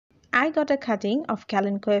I got a cutting of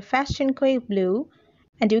Kalanchoe Fedtschenkoi blue,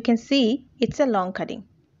 and you can see it's a long cutting.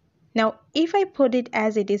 Now if I put it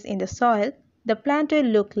as it is in the soil, the plant will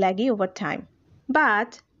look laggy over time.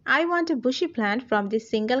 But I want a bushy plant from this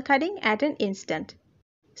single cutting at an instant.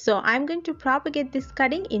 So I'm going to propagate this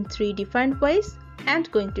cutting in 3 different ways and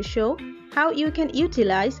going to show how you can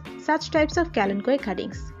utilize such types of Kalanchoe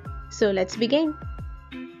cuttings. So let's begin.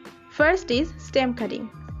 First is stem cutting.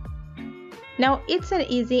 Now it's an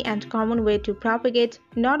easy and common way to propagate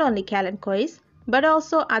not only Kalanchoes but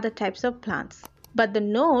also other types of plants. But the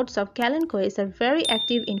nodes of Kalanchoes are very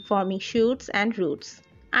active in forming shoots and roots.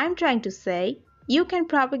 I'm trying to say you can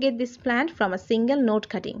propagate this plant from a single node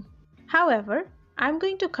cutting. However, I'm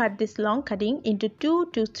going to cut this long cutting into 2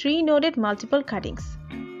 to 3 noded multiple cuttings.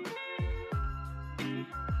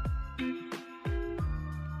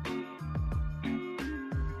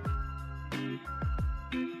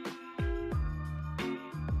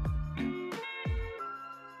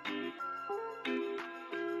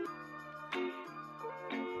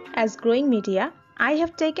 As growing media, I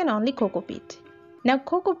have taken only cocopeat. Now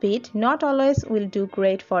cocopeat not always will do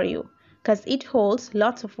great for you because it holds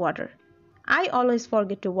lots of water. I always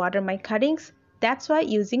forget to water my cuttings, that's why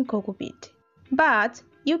using cocopeat. But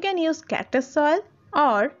you can use cactus soil,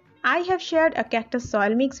 or I have shared a cactus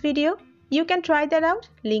soil mix video. You can try that out,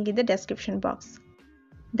 link in the description box.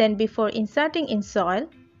 Then before inserting in soil,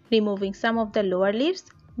 removing some of the lower leaves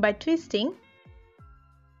by twisting.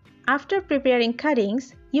 After preparing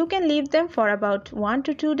cuttings, you can leave them for about 1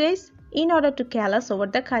 to 2 days in order to callus over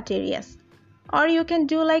the cut areas. Or you can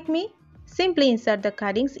do like me, simply insert the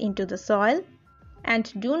cuttings into the soil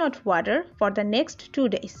and do not water for the next 2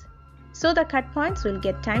 days. So the cut points will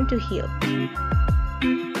get time to heal.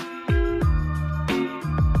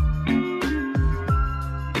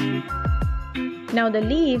 Now the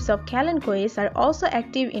leaves of Kalanchoes are also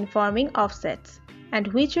active in forming offsets, and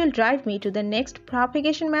which will drive me to the next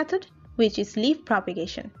propagation method, which is leaf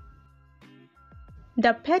propagation.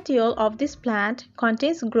 The petiole of this plant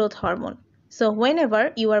contains growth hormone. So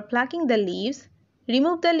whenever you are plucking the leaves,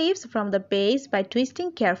 remove the leaves from the base by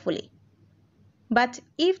twisting carefully. But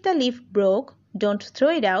if the leaf broke, don't throw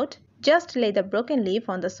it out, just lay the broken leaf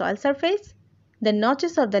on the soil surface. The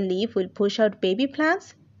notches of the leaf will push out baby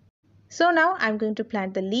plants. So now I'm going to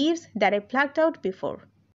plant the leaves that I plucked out before.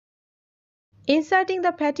 Inserting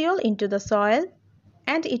the petiole into the soil,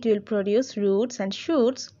 and it will produce roots and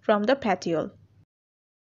shoots from the petiole.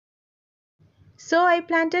 So I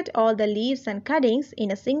planted all the leaves and cuttings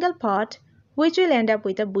in a single pot, which will end up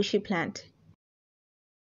with a bushy plant.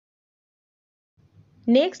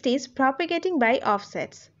 Next is propagating by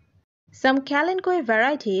offsets. Some Kalanchoe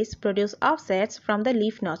varieties produce offsets from the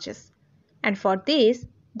leaf notches, and for this,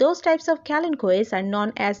 those types of Kalanchoes are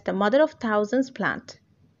known as the mother of thousands plant.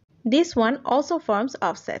 This one also forms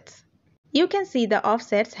offsets. You can see the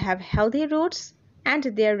offsets have healthy roots and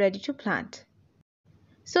they are ready to plant.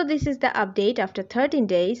 So this is the update after 13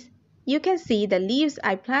 days. You can see the leaves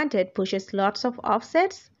I planted pushes lots of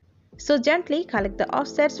offsets. So gently collect the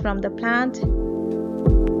offsets from the plant.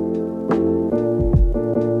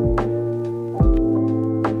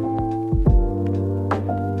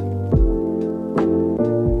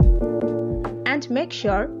 And make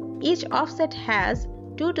sure each offset has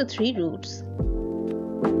 2 to 3 roots.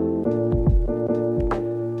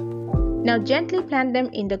 Now gently plant them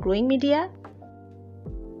in the growing media.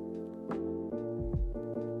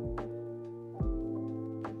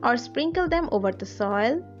 Or sprinkle them over the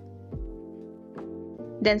soil.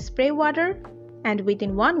 Then spray water, and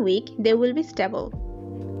within 1 week they will be stable.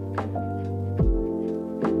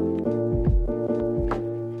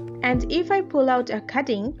 And if I pull out a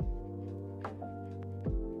cutting,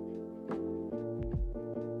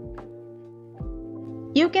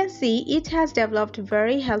 you can see it has developed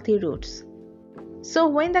very healthy roots. So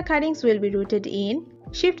when the cuttings will be rooted in,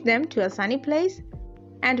 shift them to a sunny place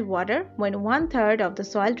and water when 1/3 of the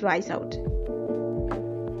soil dries out.